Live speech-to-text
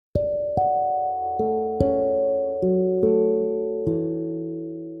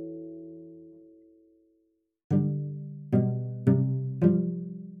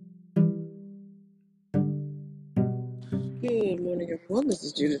morning, everyone. This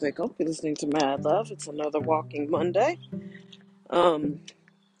is Judith. I hope you're listening to Mad Love. It's another Walking Monday. Um,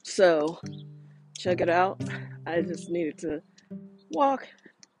 so check it out. I just needed to walk,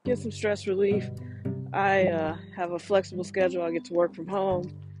 get some stress relief. I have a flexible schedule. I get to work from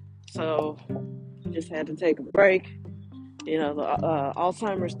home, so just had to take a break. The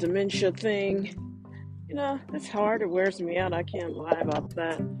Alzheimer's dementia thing. It's hard. It wears me out. I can't lie about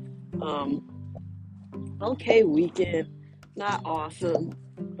that. Um, okay, weekend, not awesome,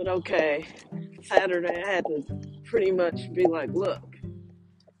 but okay. Saturday, I had to pretty much be like, look,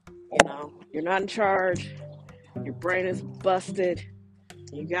 you're not in charge. Your brain is busted.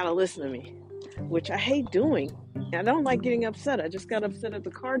 You got to listen to me, which I hate doing. I don't like getting upset. I just got upset at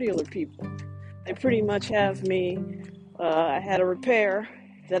the car dealer people. They pretty much have me. I had a repair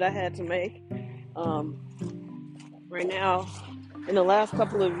that I had to make. Right now, in the last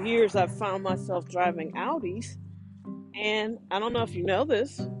couple of years, I've found myself driving Audis. And I don't know if you know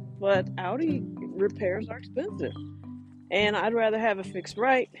this, but Audi repairs are expensive. And I'd rather have it fixed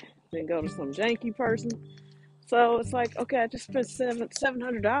right than go to some janky person. So it's like, okay, I just spent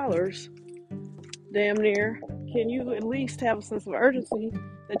 $700, damn near. Can you at least have a sense of urgency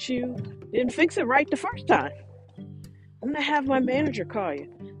that you didn't fix it right the first time? I'm going to have my manager call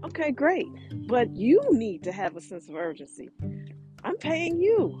you. Okay, great. But you need to have a sense of urgency. I'm paying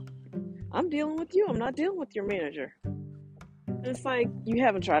you. I'm dealing with you. I'm not dealing with your manager. It's like, you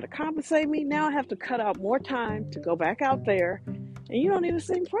haven't tried to compensate me. Now I have to cut out more time to go back out there, and you don't even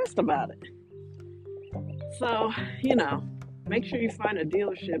seem pressed about it. So, make sure you find a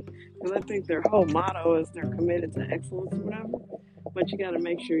dealership, because I think their whole motto is they're committed to excellence or whatever. But you got to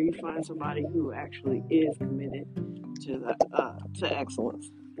make sure you find somebody who actually is committed to excellence.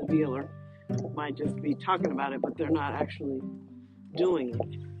 The dealer might just be talking about it, but they're not actually doing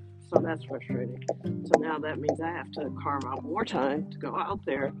it. So that's frustrating. So now that means I have to carve out more time to go out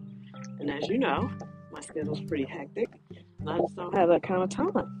there. And as you know, my schedule's pretty hectic, and I just don't have that kind of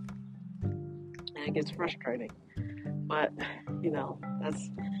time. And it gets frustrating. But,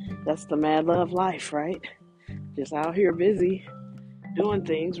 that's the mad love life, right? Just out here busy, doing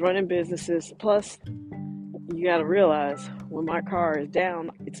things, running businesses. Plus, you got to realize when my car is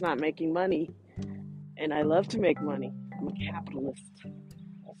down, it's not making money. And I love to make money. I'm a capitalist.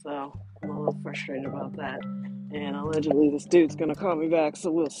 So I'm a little frustrated about that. And allegedly this dude's going to call me back,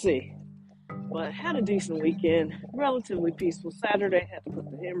 so we'll see. But had a decent weekend, relatively peaceful. Saturday, had to put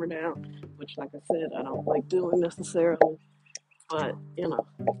the hammer down, which, like I said, I don't like doing necessarily. But,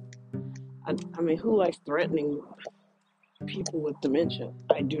 I mean, who likes threatening people with dementia?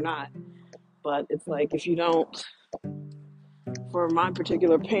 I do not. But it's like, if you don't, for my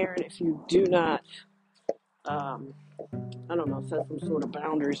particular parent, if you do not, set some sort of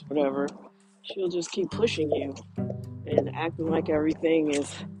boundaries, whatever, she'll just keep pushing you and acting like everything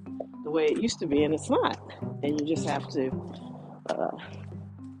is the way it used to be, and it's not. And you just have to,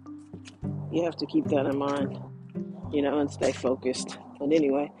 keep that in mind, and stay focused. But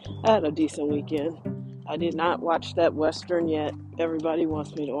anyway, I had a decent weekend. I did not watch that Western yet. Everybody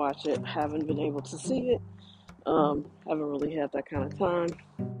wants me to watch it. Haven't been able to see it. Haven't really had that kind of time.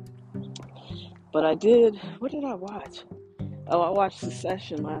 But I did. What did I watch? Oh, I watched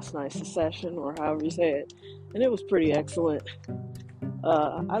Succession last night. Succession, or however you say it. And it was pretty excellent.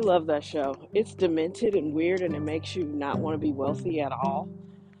 I love that show. It's demented and weird, and it makes you not want to be wealthy at all.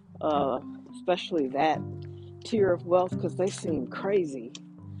 Especially that tier of wealth, because they seem crazy.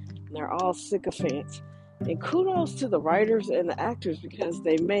 And they're all sycophants. And kudos to the writers and the actors, because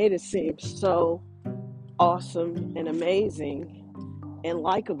they made it seem so awesome and amazing and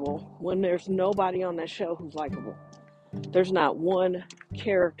likable when there's nobody on that show who's likable. There's not one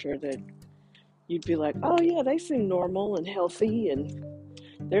character that you'd be like, oh yeah, they seem normal and healthy, and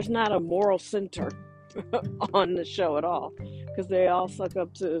there's not a moral center on the show at all, because they all suck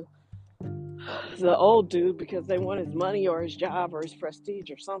up to the old dude because they want his money or his job or his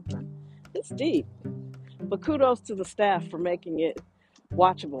prestige or something. It's deep. But kudos to the staff for making it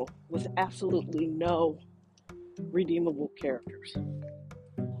watchable with absolutely no redeemable characters.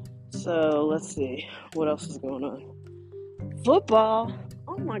 So let's see, what else is going on? Football.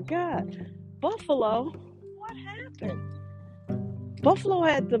 Oh my God. Buffalo. What happened? Buffalo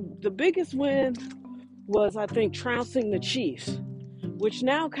had the biggest win was, I think, trouncing the Chiefs, which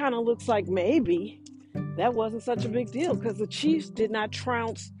now kind of looks like maybe that wasn't such a big deal, because the Chiefs did not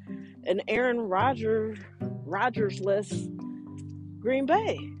trounce an Aaron Rodgers-less Green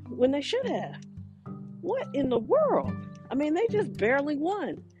Bay when they should have. What in the world? I mean, they just barely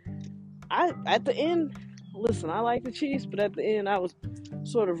won. At the end, listen, I like the Chiefs, but at the end I was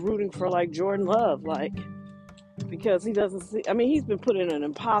sort of rooting for like Jordan Love. Like, because he doesn't see. I mean, he's been put in an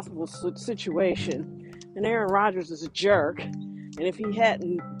impossible situation, and Aaron Rodgers is a jerk. And if he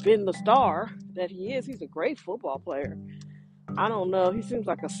hadn't been the star that he is, he's a great football player. I don't know. He seems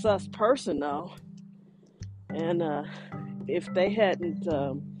like a sus person, though. And if they hadn't,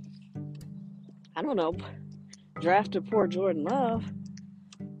 I don't know, drafted poor Jordan Love,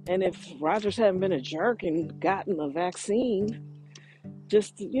 and if Rodgers hadn't been a jerk and gotten a vaccine,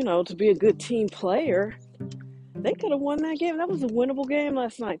 just, to be a good team player, they could have won that game. That was a winnable game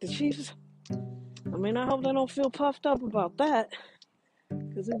last night. The Chiefs, I mean, I hope they don't feel puffed up about that,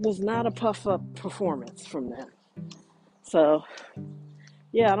 because it was not a puff-up performance from them. So,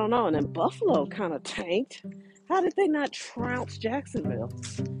 yeah, I don't know. And then Buffalo kind of tanked. How did they not trounce Jacksonville?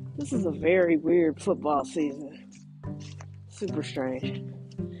 This is a very weird football season. Super strange.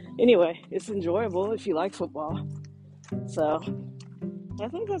 Anyway, it's enjoyable if you like football. So, I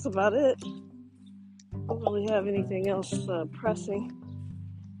think that's about it. I don't really have anything else pressing,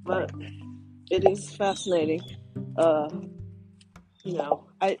 but it is fascinating. One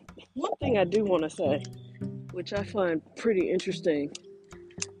thing I do want to say, which I find pretty interesting,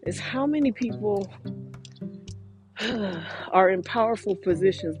 is how many people are in powerful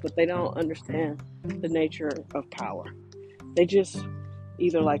positions, but they don't understand the nature of power. They just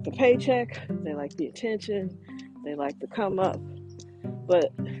either like the paycheck, they like the attention, they like the come up.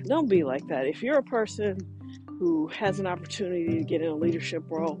 But don't be like that. If you're a person who has an opportunity to get in a leadership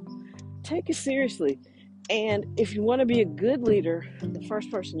role, take it seriously. And if you want to be a good leader, the first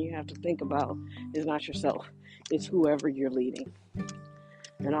person you have to think about is not yourself. It's whoever you're leading.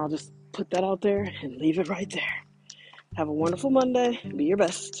 And I'll just put that out there and leave it right there. Have a wonderful Monday. Be your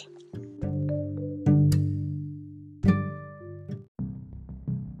best.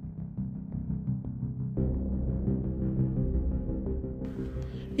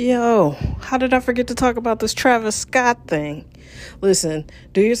 Yo, how did I forget to talk about this Travis Scott thing? Listen,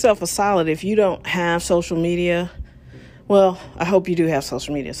 do yourself a solid. If you don't have social media, well, I hope you do have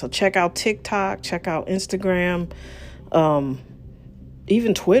social media. So check out TikTok, check out Instagram,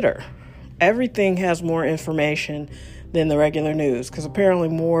 even Twitter. Everything has more information than the regular news, because apparently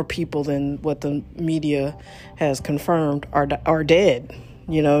more people than what the media has confirmed are dead.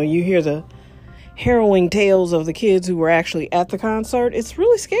 You hear the harrowing tales of the kids who were actually at the concert. It's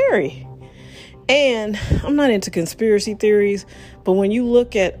really scary. And I'm not into conspiracy theories, but when you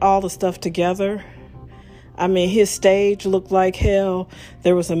look at all the stuff together, I mean, his stage looked like hell.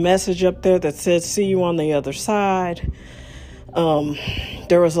 There was a message up there that said, "See you on the other side."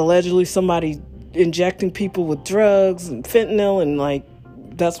 There was allegedly somebody injecting people with drugs and fentanyl,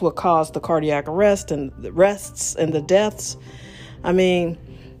 and that's what caused the cardiac arrest and the arrests and the deaths. I mean,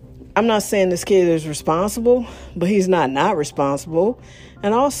 I'm not saying this kid is responsible, but he's not responsible.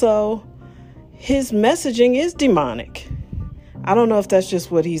 And also, his messaging is demonic. I don't know if that's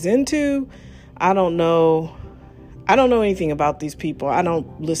just what he's into. I don't know anything about these people. I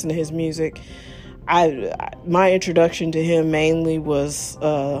don't listen to his music. My introduction to him mainly was,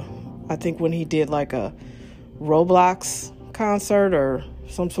 I think when he did like a Roblox concert or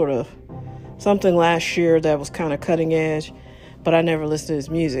something last year that was kind of cutting edge, but I never listened to his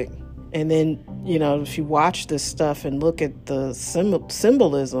music. And then, if you watch this stuff and look at the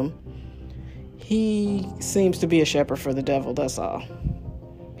symbolism, he seems to be a shepherd for the devil, that's all.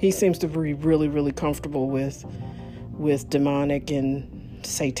 He seems to be really, really comfortable with demonic and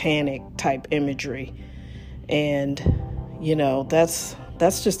satanic type imagery. And, that's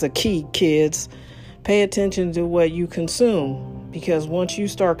just a key, kids. Pay attention to what you consume, because once you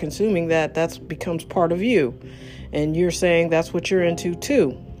start consuming that becomes part of you. And you're saying that's what you're into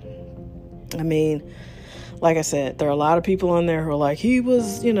too. I mean, like I said, there are a lot of people on there who are like, he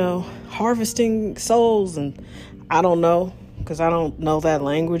was, harvesting souls. And I don't know, because I don't know that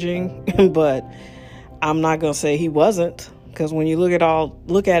languaging, but I'm not going to say he wasn't, because when you look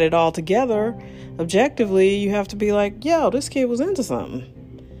at it all together, objectively, you have to be like, yo, this kid was into something.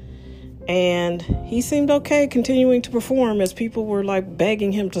 And he seemed okay continuing to perform as people were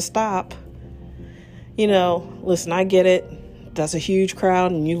begging him to stop. Listen, I get it. That's a huge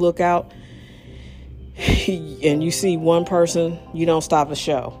crowd, and you look out and you see one person, you don't stop the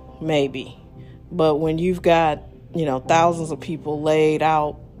show, maybe. But when you've got, thousands of people laid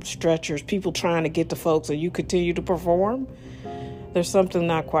out, stretchers, people trying to get to folks, and you continue to perform, there's something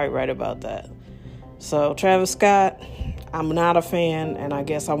not quite right about that. So Travis Scott, I'm not a fan, and I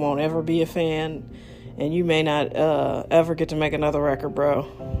guess I won't ever be a fan. And you may not ever get to make another record,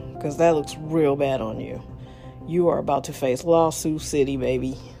 bro, because that looks real bad on you. You are about to face lawsuit city,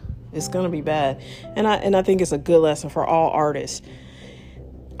 baby. It's going to be bad. And I think it's a good lesson for all artists.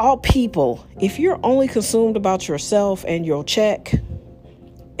 all people, if you're only consumed about yourself and your check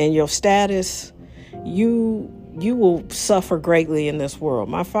and your status, you will suffer greatly in this world.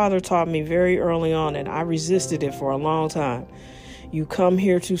 My father taught me very early on, and I resisted it for a long time. You come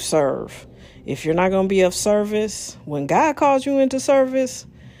here to serve. If you're not going to be of service, when God calls you into service,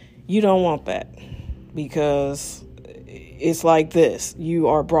 you don't want that, because it's like this. You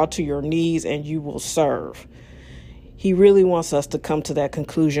are brought to your knees and you will serve. He really wants us to come to that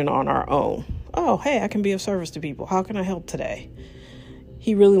conclusion on our own. Oh, hey, I can be of service to people. How can I help today?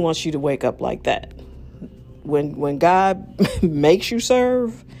 He really wants you to wake up like that. When God makes you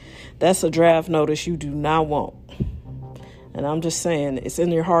serve, that's a draft notice you do not want. And I'm just saying, it's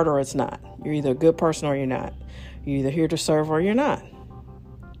in your heart or it's not. You're either a good person or you're not. You're either here to serve or you're not.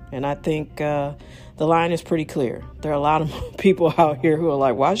 And I think the line is pretty clear. There are a lot of people out here who are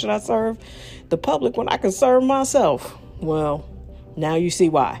like, why should I serve the public when I can serve myself? Well, now you see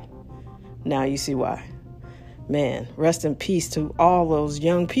why. Now you see why. Man, rest in peace to all those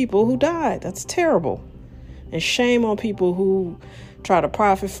young people who died. That's terrible. And shame on people who try to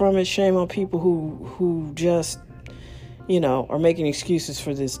profit from it. Shame on people who just, are making excuses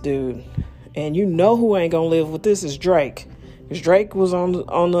for this dude. And who ain't gonna live with this is Drake. Because Drake was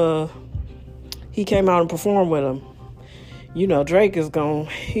he came out and performed with him. Drake is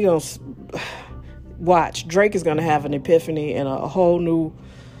watch. Drake is gonna have an epiphany and a whole new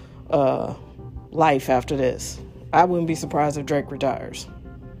life after this. I wouldn't be surprised if Drake retires.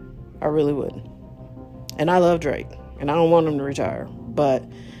 I really wouldn't. And I love Drake, and I don't want him to retire, but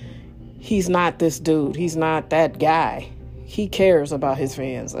he's not this dude. He's not that guy. He cares about his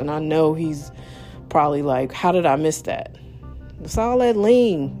fans, and I know he's probably like, how did I miss that? It's all that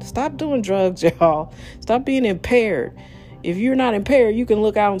lean. Stop doing drugs, y'all. Stop being impaired. If you're not impaired, you can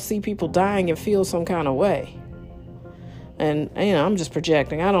look out and see people dying and feel some kind of way. And, I'm just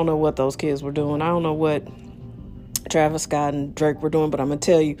projecting. I don't know what those kids were doing. I don't know what Travis Scott and Drake were doing, but I'm going to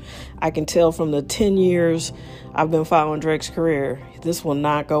tell you, I can tell from the 10 years I've been following Drake's career, this will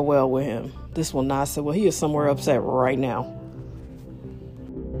not go well with him. This will not sit well. He is somewhere upset right now.